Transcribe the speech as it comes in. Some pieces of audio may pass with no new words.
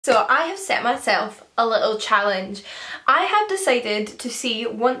So I have set myself a little challenge. I have decided to see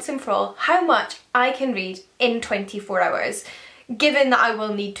once and for all how much I can read in 24 hours. Given that I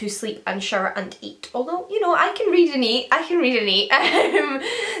will need to sleep and shower and eat. Although, you know, I can read and eat.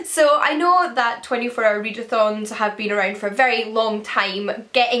 So I know that 24-hour readathons have been around for a very long time.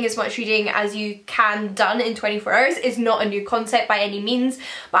 Getting as much reading as you can done in 24 hours is not a new concept by any means,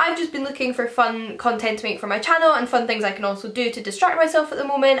 but I've just been looking for fun content to make for my channel and fun things I can also do to distract myself at the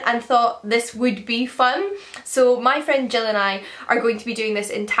moment, and thought this would be fun. So my friend Jill and I are going to be doing this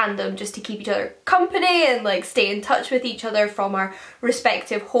in tandem just to keep each other company and like stay in touch with each other from our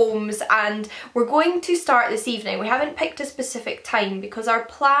respective homes, and we're going to start this evening. We haven't picked a specific time because our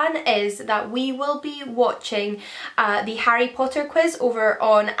plan is that we will be watching the Harry Potter quiz over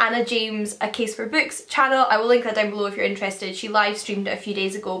on Anna James A Case for Books channel. I will link that down below if you're interested. She live streamed it a few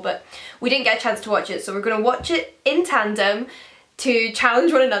days ago, but we didn't get a chance to watch it, so we're going to watch it in tandem to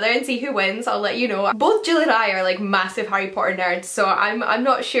challenge one another and see who wins. I'll let you know. Both Jill and I are like massive Harry Potter nerds, so I'm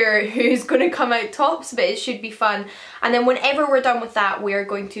not sure who's going to come out tops, but it should be fun. And then whenever we're done with that, we're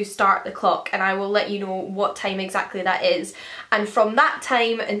going to start the clock, and I will let you know what time exactly that is. And from that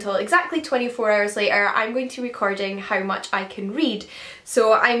time until exactly 24 hours later, I'm going to be recording how much I can read.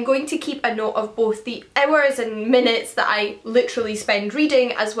 So I'm going to keep a note of both the hours and minutes that I literally spend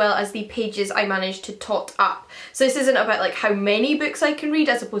reading, as well as the pages I manage to tot up. So this isn't about like how many books I can read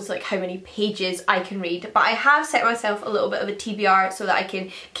as opposed to like how many pages I can read, but I have set myself a little bit of a TBR so that I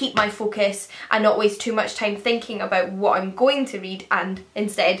can keep my focus and not waste too much time thinking about what I'm going to read and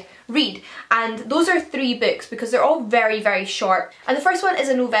instead read. And those are 3 books because they're all very, very short. And the first one is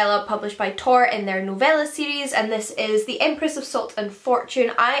a novella published by Tor in their novella series, and this is The Empress of Salt and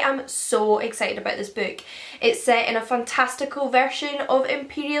Fortune. I am so excited about this book. It's set in a fantastical version of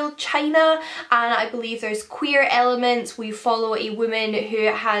Imperial China, and I believe there's queer elements. We follow a woman who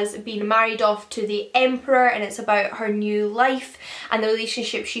has been married off to the emperor, and it's about her new life and the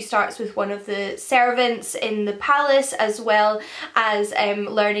relationship she starts with one of the servants in the palace, as well as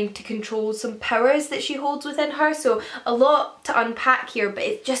learning to control some powers that she holds within her. So a lot to unpack here, but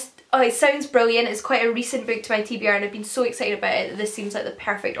it just, oh, it sounds brilliant. It's quite a recent book to my TBR, and I've been so excited about it that this seems like the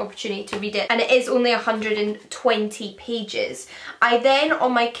perfect opportunity to read it. And it is only 120 pages. I then,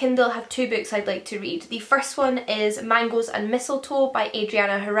 on my Kindle, have 2 books I'd like to read. The first one is Mangoes and Mistletoe by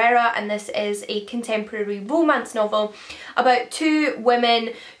Adriana Herrera, and this is a contemporary romance novel about 2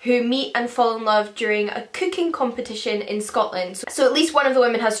 women who meet and fall in love during a cooking competition in Scotland. So at least one of the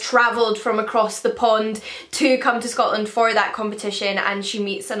women has travelled from across the pond to come to Scotland for that competition, and she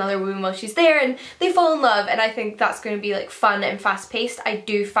meets another woman while she's there and they fall in love, and I think that's going to be like fun and fast paced. I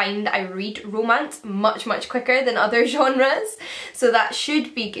do find I read romance much quicker than other genres, so that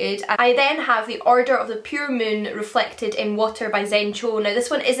should be good. I then have The Order of the Pure Moon Reflected in Water by Zen Cho. Now this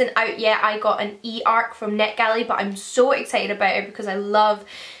one isn't out yet. I got an e-arc from NetGalley, but I'm so excited about it because I love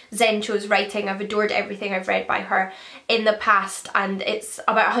Zen Cho's writing. I've adored everything I've read by her in the past, and it's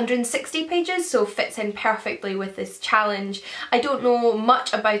about 160 pages, so fits in perfectly with this challenge. I don't know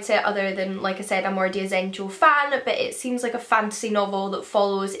much about it other than, like I said, I'm already a Zen Cho fan, but it seems like a fantasy novel that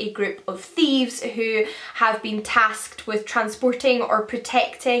follows a group of thieves who have been tasked with transporting or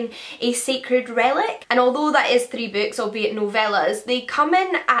protecting a sacred relic. And although that is 3 books, albeit novellas, they come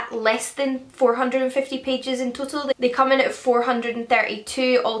in at less than 450 pages in total. They come in at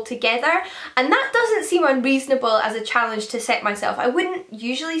 432 altogether, and that doesn't seem unreasonable as a challenge to set myself. I wouldn't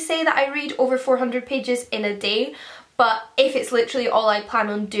usually say that I read over 400 pages in a day, but if it's literally all I plan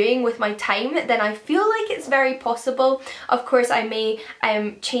on doing with my time, then I feel like it's very possible. Of course, I may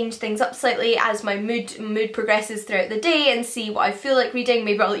change things up slightly as my mood progresses throughout the day and see what I feel like reading.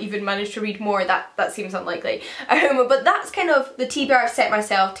 Maybe I'll even manage to read more. That seems unlikely. But that's kind of the TBR I've set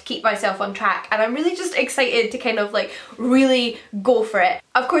myself to keep myself on track, and I'm really just excited to kind of like really go for it.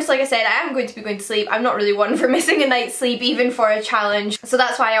 Of course, like I said, I am going to be going to sleep. I'm not really one for missing a night's sleep, even for a challenge. So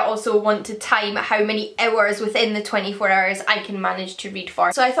that's why I also want to time how many hours within the 24 hours I can manage to read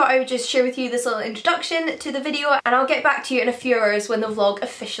for. So I thought I would just share with you this little introduction to the video, and I'll get back to you in a few hours when the vlog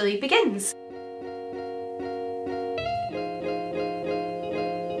officially begins.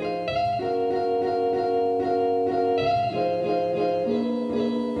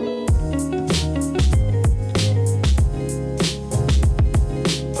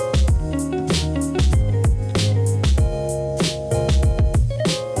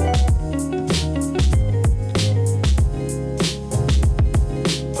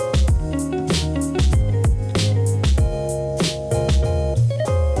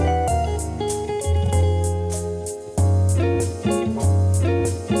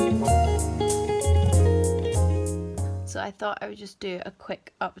 would just do a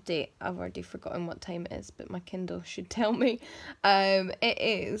quick update. I've already forgotten what time it is, but my Kindle should tell me. It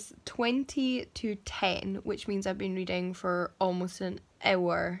is 20 to 10, which means I've been reading for almost an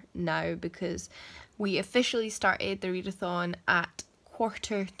hour now, because we officially started the readathon at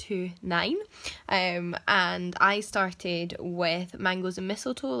 8:45, and I started with Mangoes and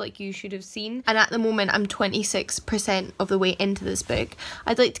Mistletoe, like you should have seen, and at the moment I'm 26% of the way into this book.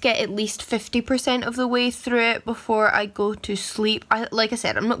 I'd like to get at least 50% of the way through it before I go to sleep. Like I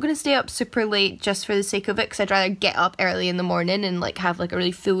said, I'm not going to stay up super late just for the sake of it, because I'd rather get up early in the morning and like have like a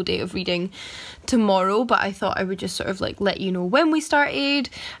really full day of reading tomorrow. But I thought I would just sort of like let you know when we started,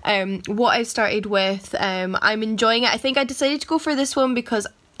 what I started with. I'm enjoying it. I think I decided to go for this one because,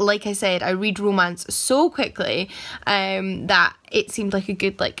 like I said, I read romance so quickly that it seemed like a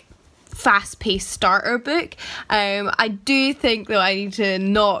good like fast-paced starter book. I do think though I need to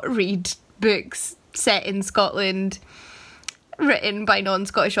not read books set in Scotland written by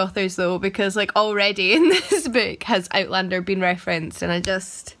non-Scottish authors though, because like already in this book has Outlander been referenced, and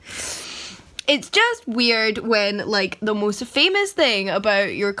it's just weird when like the most famous thing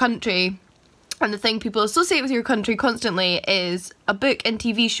about your country and the thing people associate with your country constantly is a book and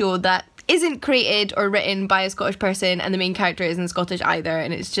TV show that isn't created or written by a Scottish person and the main character isn't Scottish either.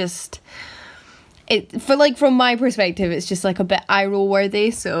 And it's just, from my perspective, it's just like a bit eye roll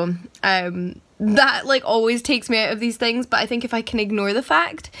worthy. So that like always takes me out of these things. But I think if I can ignore the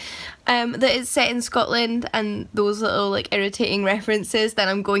fact that it's set in Scotland and those little like irritating references, then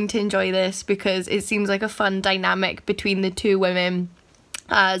I'm going to enjoy this, because it seems like a fun dynamic between the two women,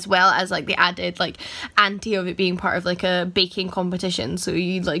 as well as like the added like ante of it being part of like a baking competition. So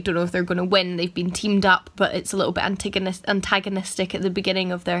you like don't know if they're going to win. They've been teamed up, but it's a little bit antagonistic at the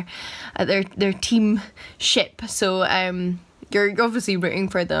beginning of their team ship. So you're obviously rooting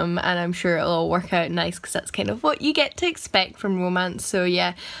for them, and I'm sure it'll all work out nice, because that's kind of what you get to expect from romance. So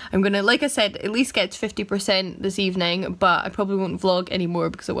yeah, I'm gonna, like I said, at least get to 50% this evening, but I probably won't vlog anymore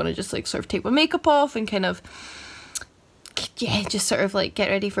because I want to just like sort of take my makeup off and kind of, yeah, just sort of like get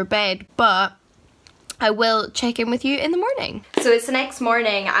ready for bed. But I will check in with you in the morning. So it's the next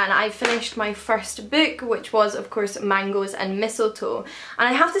morning and I finished my first book, which was of course Mangoes and Mistletoe. And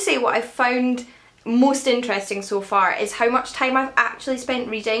I have to say, what I found most interesting so far is how much time I've actually spent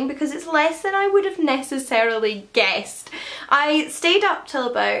reading, because it's less than I would have necessarily guessed. I stayed up till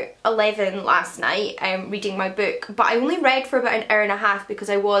about 11 last night reading my book, but I only read for about an hour and a half because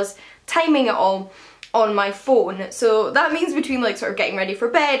I was timing it all on my phone. So that means between like sort of getting ready for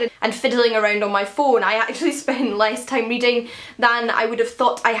bed and fiddling around on my phone, I actually spent less time reading than I would have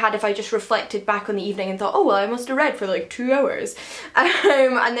thought I had if I just reflected back on the evening and thought, oh well, I must have read for like 2 hours.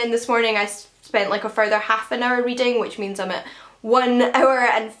 And then this morning I spent like a further half an hour reading, which means I'm at 1 hour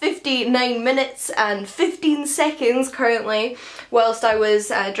and 59 minutes and 15 seconds currently, whilst I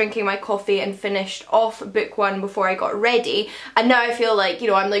was drinking my coffee and finished off book one before I got ready. And now I feel like, you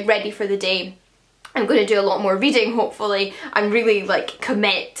know, I'm like ready for the day. I'm going to do a lot more reading, hopefully. I'm really like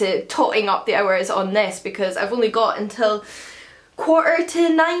commit to totting up the hours on this, because I've only got until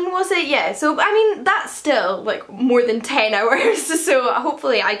 8:45, was it? Yeah, so I mean that's still like more than 10 hours, so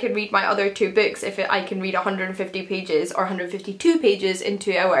hopefully I can read my other 2 books if I can read 150 pages or 152 pages in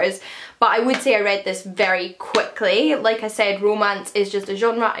 2 hours. But I would say I read this very quickly. Like I said, romance is just a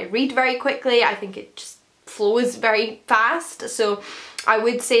genre I read very quickly. I think it just flows very fast, so I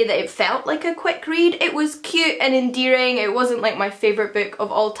would say that it felt like a quick read. It was cute and endearing. It wasn't like my favourite book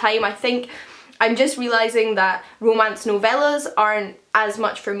of all time. I think I'm just realising that romance novellas aren't as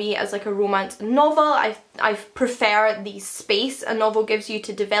much for me as like a romance novel. I prefer the space a novel gives you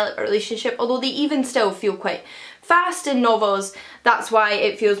to develop a relationship, although they even still feel quite fast in novels. That's why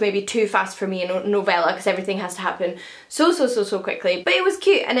it feels maybe too fast for me in a novella, because everything has to happen so quickly. But it was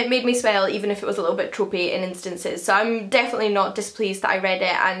cute and it made me smile, even if it was a little bit tropey in instances. So I'm definitely not displeased that I read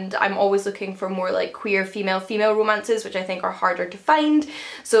it, and I'm always looking for more like queer female romances, which I think are harder to find.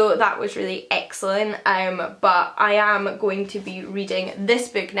 So that was really excellent. But I am going to be reading this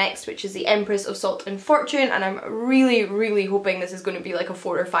book next, which is The Empress of Salt and Fortune, and I'm really hoping this is going to be like a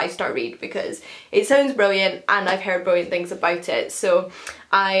 4 or 5 star read, because it sounds brilliant and I've heard brilliant things about it. So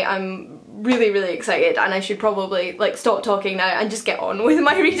I am really excited, and I should probably like stop talking now and just get on with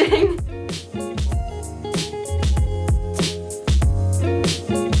my reading.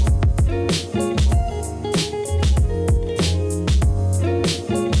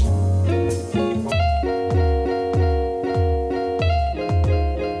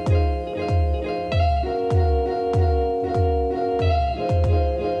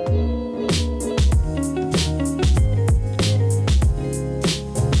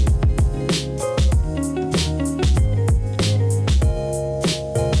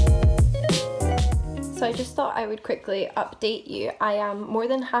 I just thought I would quickly update you. I am more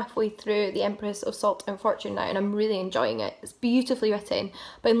than halfway through The Empress of Salt and Fortune now, and I'm really enjoying it. It's beautifully written,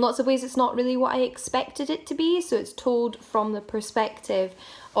 but in lots of ways it's not really what I expected it to be. So it's told from the perspective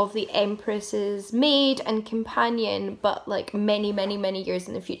of the Empress's maid and companion, but like many, many, many years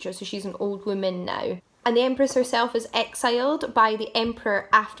in the future. So she's an old woman now. And the Empress herself is exiled by the Emperor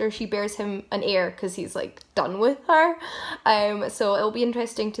after she bears him an heir, because he's like done with her. So it'll be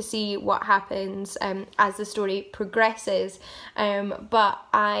interesting to see what happens as the story progresses. But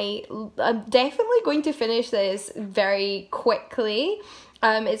I'm definitely going to finish this very quickly.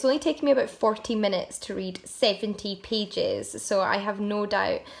 It's only taken me about 40 minutes to read 70 pages, so I have no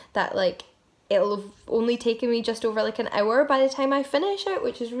doubt that like it'll have only taken me just over like an hour by the time I finish it,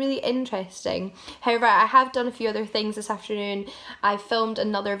 which is really interesting. However, I have done a few other things this afternoon. I filmed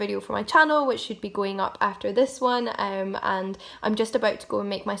another video for my channel, which should be going up after this one, and I'm just about to go and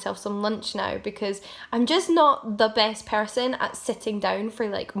make myself some lunch now, because I'm just not the best person at sitting down for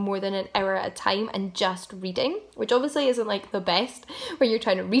like more than an hour at a time and just reading, which obviously isn't like the best when you're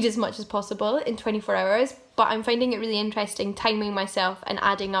trying to read as much as possible in 24 hours. But I'm finding it really interesting timing myself and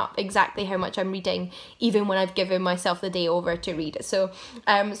adding up exactly how much I'm reading, even when I've given myself the day over to read. So,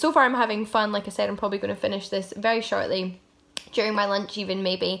 so far I'm having fun. Like I said, I'm probably going to finish this very shortly, during my lunch even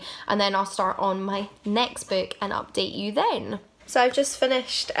maybe, and then I'll start on my next book and update you then. So I've just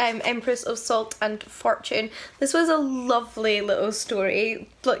finished Empress of Salt and Fortune. This was a lovely little story,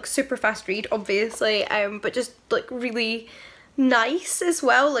 like super fast read obviously, but just like really nice as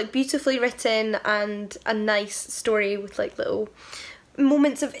well, like beautifully written, and a nice story with like little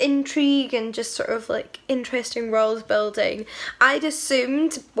moments of intrigue and just sort of like interesting world building. I'd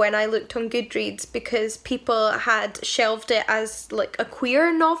assumed when I looked on Goodreads, because people had shelved it as like a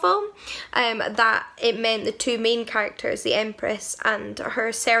queer novel, that it meant the two main characters, the Empress and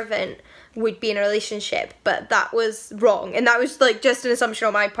her servant, would be in a relationship, but that was wrong, and that was like just an assumption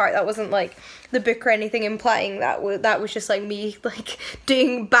on my part. That wasn't like the book or anything implying that. That was just like me like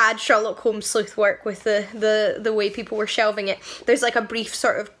doing bad Sherlock Holmes sleuth work with the way people were shelving it. There's like a brief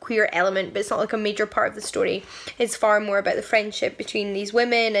sort of queer element, but it's not like a major part of the story. It's far more about the friendship between these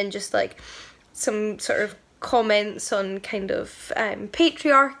women and just like some sort of comments on kind of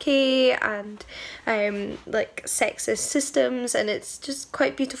patriarchy and like sexist systems, and it's just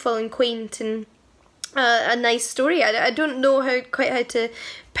quite beautiful and quaint and a nice story. I don't know quite how to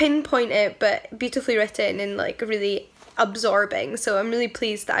pinpoint it, but beautifully written and like really absorbing. So I'm really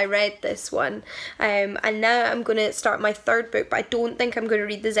pleased that I read this one, and now I'm going to start my third book, but I don't think I'm going to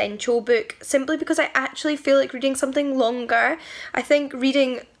read the Zencho book, simply because I actually feel like reading something longer. I think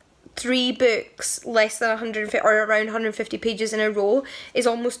reading 3 books less than 150 or around 150 pages in a row is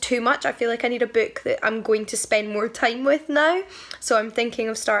almost too much. I feel like I need a book that I'm going to spend more time with now, so I'm thinking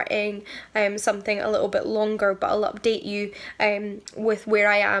of starting something a little bit longer, but I'll update you with where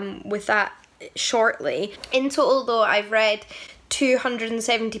I am with that shortly. In total though, I've read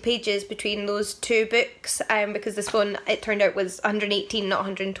 270 pages between those 2 books, because this one, it turned out, was 118, not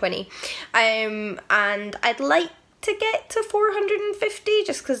 120, and I'd like to get to 450,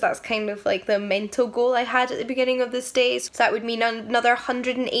 just because that's kind of like the mental goal I had at the beginning of this day. So that would mean another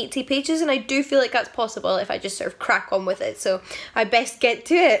 180 pages, and I do feel like that's possible if I just sort of crack on with it, so I best get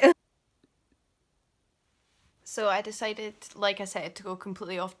to it. So I decided, like I said, to go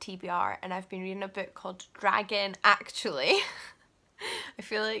completely off TBR, and I've been reading a book called Dragon Actually. I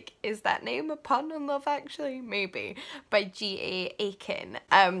feel like, is that name a pun on Love Actually? Maybe. By G.A. Aiken.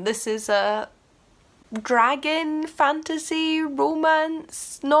 This is a dragon fantasy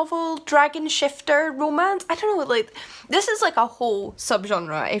romance novel, dragon shifter romance. I don't know, like, this is like a whole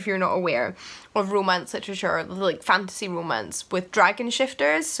subgenre, if you're not aware, of romance literature, like fantasy romance with dragon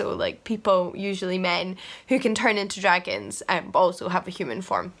shifters. So like people, usually men, who can turn into dragons but also have a human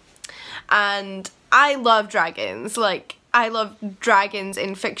form. And I love dragons. Like, I love dragons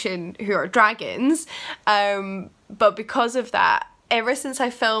in fiction who are dragons, but because of that, ever since I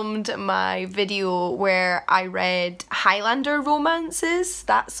filmed my video where I read Highlander romances,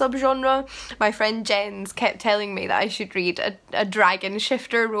 that subgenre, my friend Jens kept telling me that I should read a dragon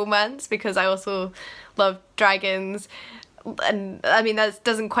shifter romance, because I also love dragons. And I mean, that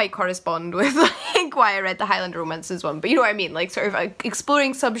doesn't quite correspond with like why I read the Highlander romances one, but you know what I mean, like sort of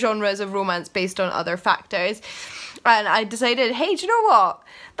exploring subgenres of romance based on other factors. And I decided, hey, do you know what?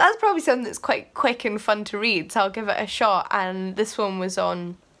 That's probably something that's quite quick and fun to read, so I'll give it a shot. And this one was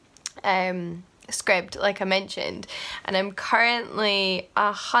on Scribd, like I mentioned, and I'm currently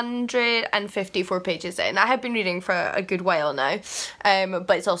 154 pages in. I have been reading for a good while now,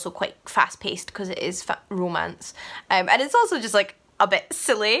 but it's also quite fast-paced because it is romance, and it's also just like a bit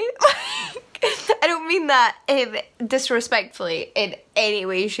silly. I don't mean that in disrespectfully in any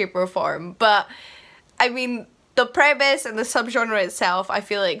way, shape or form, but I mean the premise and the subgenre itself I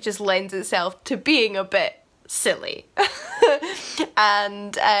feel like just lends itself to being a bit silly.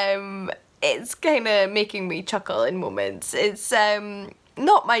 And it's kind of making me chuckle in moments. It's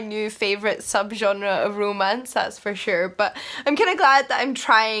not my new favourite subgenre of romance, that's for sure, but I'm kind of glad that I'm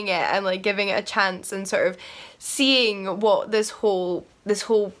trying it and like giving it a chance and sort of seeing what this whole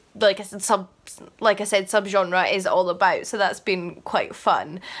like I said subgenre is all about. So that's been quite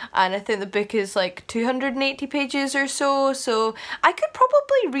fun, and I think the book is like 280 pages or so I could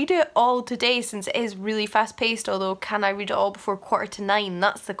probably read it all today since it is really fast paced, although can I read it all before 9:15?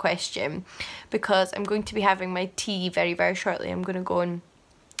 That's the question, because I'm going to be having my tea very, very shortly. I'm going to go and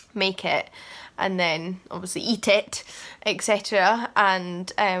make it and then obviously eat it, etc.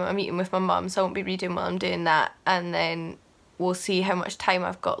 And I'm eating with my mum, so I won't be reading while I'm doing that, and then we'll see how much time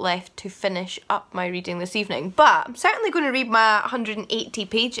I've got left to finish up my reading this evening. But I'm certainly going to read my 180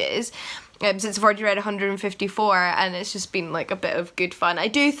 pages since I've already read 154, and it's just been like a bit of good fun. I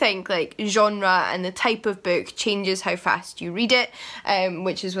do think like genre and the type of book changes how fast you read it,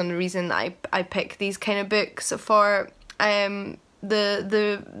 which is one of the reasons that I pick these kind of books for the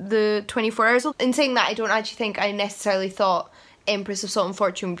 24 hours. In saying that, I don't actually think I necessarily thought Empress of Salt and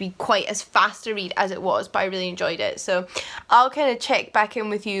Fortune would be quite as fast to read as it was, but I really enjoyed it. So I'll kind of check back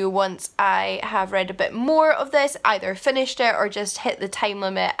in with you once I have read a bit more of this, either finished it or just hit the time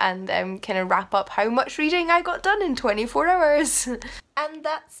limit, and kind of wrap up how much reading I got done in 24 hours. And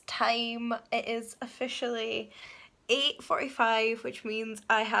that's time. It is officially 8:45, which means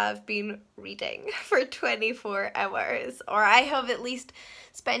I have been reading for 24 hours, or I have at least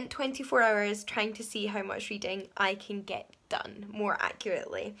spent 24 hours trying to see how much reading I can get done, more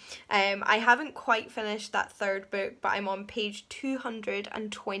accurately. I haven't quite finished that third book, but I'm on page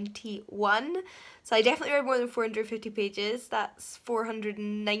 221, so I definitely read more than 450 pages. That's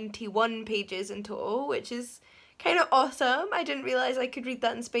 491 pages in total, which is kind of awesome. I didn't realise I could read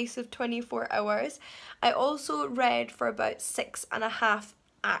that in the space of 24 hours. I also read for about 6.5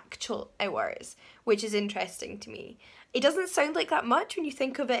 actual hours, which is interesting to me. It doesn't sound like that much when you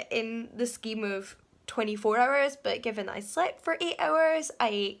think of it in the scheme of 24 hours, but given I slept for 8 hours, I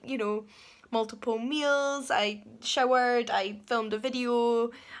ate, you know, multiple meals, I showered, I filmed a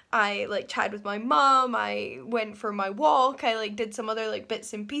video, I like chatted with my mum, I went for my walk, I like did some other like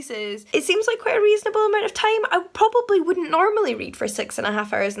bits and pieces. It seems like quite a reasonable amount of time. I probably wouldn't normally read for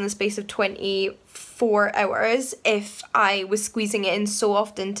 6.5 hours in the space of 24 hours if I was squeezing it in so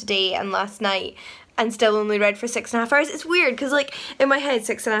often today and last night, and still only read for 6.5 hours. It's weird because like in my head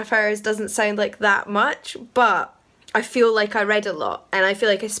 6.5 hours doesn't sound like that much, but I feel like I read a lot and I feel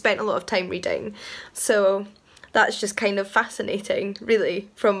like I spent a lot of time reading. So that's just kind of fascinating, really,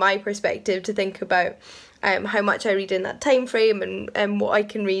 from my perspective, to think about how much I read in that time frame, and what I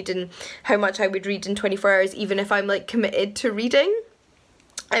can read and how much I would read in 24 hours, even if I'm like committed to reading.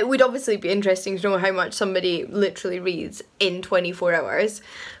 It would obviously be interesting to know how much somebody literally reads in 24 hours,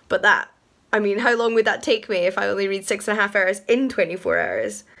 but that, I mean, how long would that take me if I only read 6.5 hours in 24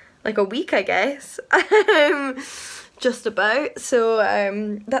 hours? Like a week, I guess. Just about. So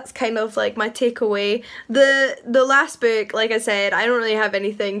that's kind of like my takeaway. The last book, like I said, I don't really have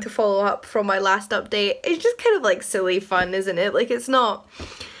anything to follow up from my last update. It's just kind of like silly fun, isn't it? Like, it's not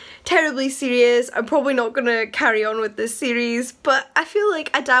terribly serious. I'm probably not gonna carry on with this series, but I feel like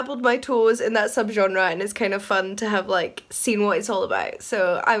I dabbled my toes in that subgenre and it's kind of fun to have like seen what it's all about.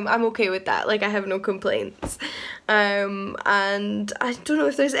 So I'm okay with that. Like, I have no complaints. And I don't know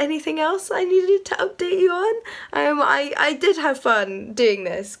if there's anything else I needed to update you on. I did have fun doing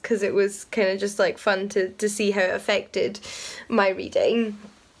this because it was kind of just like fun to see how it affected my reading.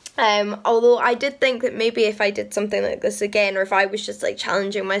 Although I did think that maybe if I did something like this again, or if I was just like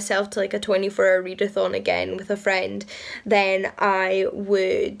challenging myself to like a 24-hour readathon again with a friend, then I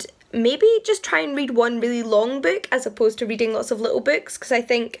would maybe just try and read one really long book as opposed to reading lots of little books, because I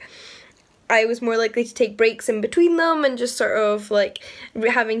think I was more likely to take breaks in between them and just sort of like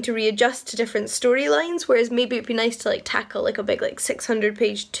having to readjust to different storylines, whereas maybe it'd be nice to like tackle like a big like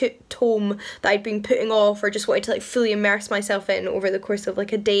 600-page tome that I'd been putting off or just wanted to like fully immerse myself in over the course of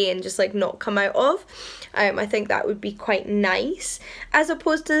like a day and just like not come out of. I think that would be quite nice as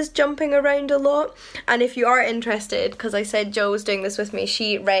opposed to just jumping around a lot. And if you are interested, because I said Jo was doing this with me,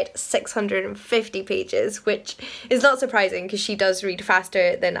 she read 650 pages, which is not surprising because she does read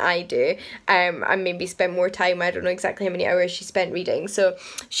faster than I do. and maybe spent more time. I don't know exactly how many hours she spent reading. So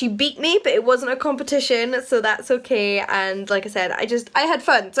she beat me, but it wasn't a competition, so that's okay. And like I said, I had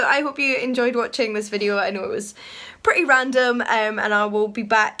fun. So I hope you enjoyed watching this video. I know it was pretty random, and I will be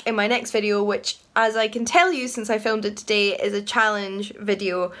back in my next video, which, as I can tell you since I filmed it today, is a challenge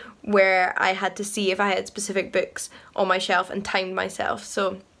video where I had to see if I had specific books on my shelf and timed myself.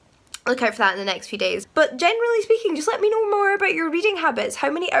 So look out for that in the next few days. But generally speaking, just let me know more about your reading habits.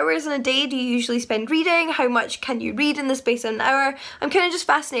 How many hours in a day do you usually spend reading? How much can you read in the space of an hour? I'm kind of just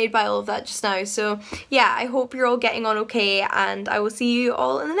fascinated by all of that just now. So yeah, I hope you're all getting on okay, and I will see you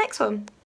all in the next one.